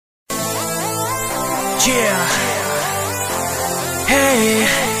Yeah. Hey.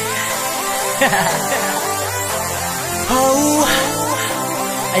 Oh.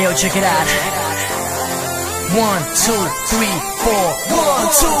 Hey, yo, check it out. 1, 2, 3, 4. 1,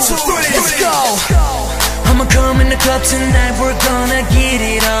 2, 3, let's go. I'ma come in the club tonight, we're gonna get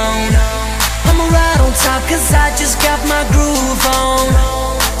it on. I'ma ride on top cause I just got my groove on.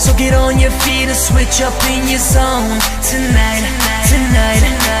 So get on your feet and switch up in your zone. Tonight, tonight,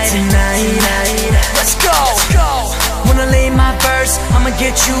 tonight. Let's go. Wanna lay my verse, I'ma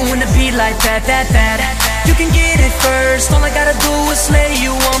get you in the beat like that. You can get it first, all I gotta do is lay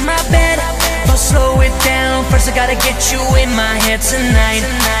you on my bed. I'll slow it down, first I gotta get you in my head. Tonight,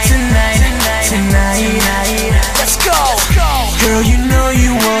 tonight, tonight. Let's go. Girl, you know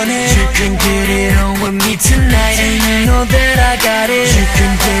you want it. You can get it on with me tonight, and you know that I got it. You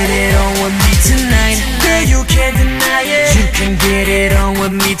can get it on with me tonight. Girl, you can't deny it. You can get it on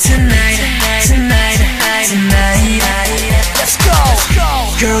with me tonight, tonight, tonight. Let's go.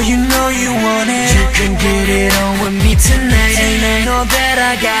 Girl, you know you want it. You can get it on with me tonight, and you know that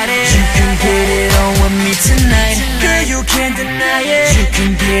I got it. You can get it on with me tonight. Girl, you can't deny it. You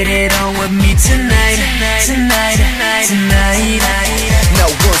can get it on with me tonight, tonight, tonight. Now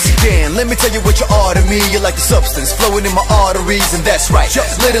once again, let me tell you what you are to me. You're like the substance flowing in my arteries, and that's right,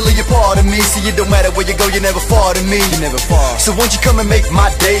 literally you're part of me. See, it don't matter where you go, you never far to me. You never far. So won't you come and make my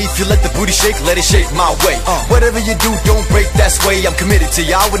day? If you let the booty shake, let it shake my way. Whatever you do, don't break, that's way. I'm committed to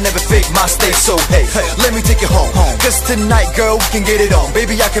you, I would never fake my state. So hey, let me take you home. Cause tonight, girl, we can get it on.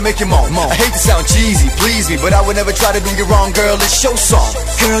 Baby, I can make you moan. I hate to sound cheesy, please me, but I would never try to do you wrong, girl. It's your song.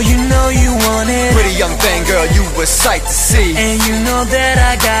 Girl, you know you want it. Pretty young thing, girl, you a sight to see. And you know that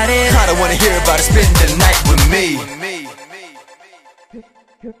I got it. I don't wanna hear about it, spend the night with me.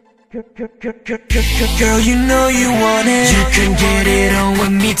 Girl, you know you want it. You can get it on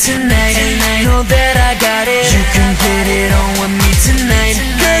with me tonight, and I know that I got it. You can get it on with me tonight.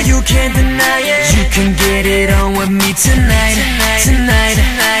 Girl, you can't deny it. You can get it on with me tonight, tonight,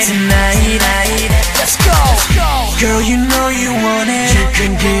 tonight. Let's go. Girl, you know you want it. You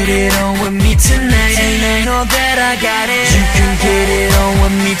can get it on with me tonight, and I know that I got it. You can get it on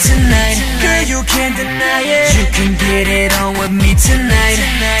with me tonight. Girl, you can't deny it. You can get it on with me tonight,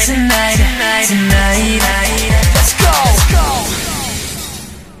 tonight, tonight. Let's go.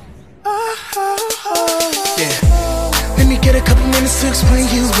 Yeah. Let me get a couple minutes to explain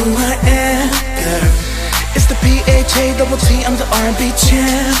you who I am, girl. It's the PHATT, I'm the R&B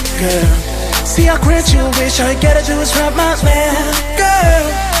champ, girl. See, I'll grant you a wish, all you gotta do is drop my land, girl.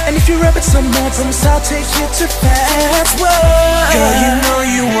 And if you rub it some more, promise I'll take you to fast. Whoa. Girl, you know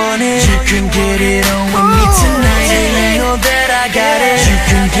you want it. You can get it on with me tonight, and I know that I got it. You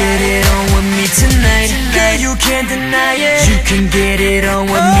can get it on with me tonight. Girl, you can't deny it. You can get it on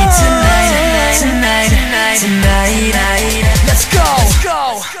with me tonight, tonight, tonight. Let's go.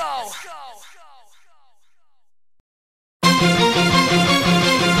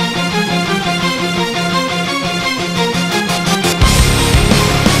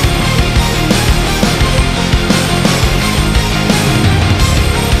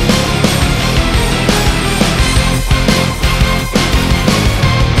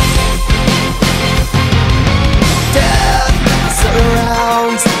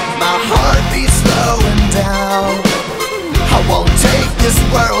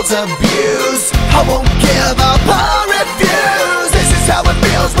 World's abuse, I won't give up or refuse. This is how it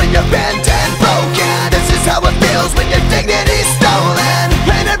feels when you're bent and broken. This is how it feels when your dignity's stolen.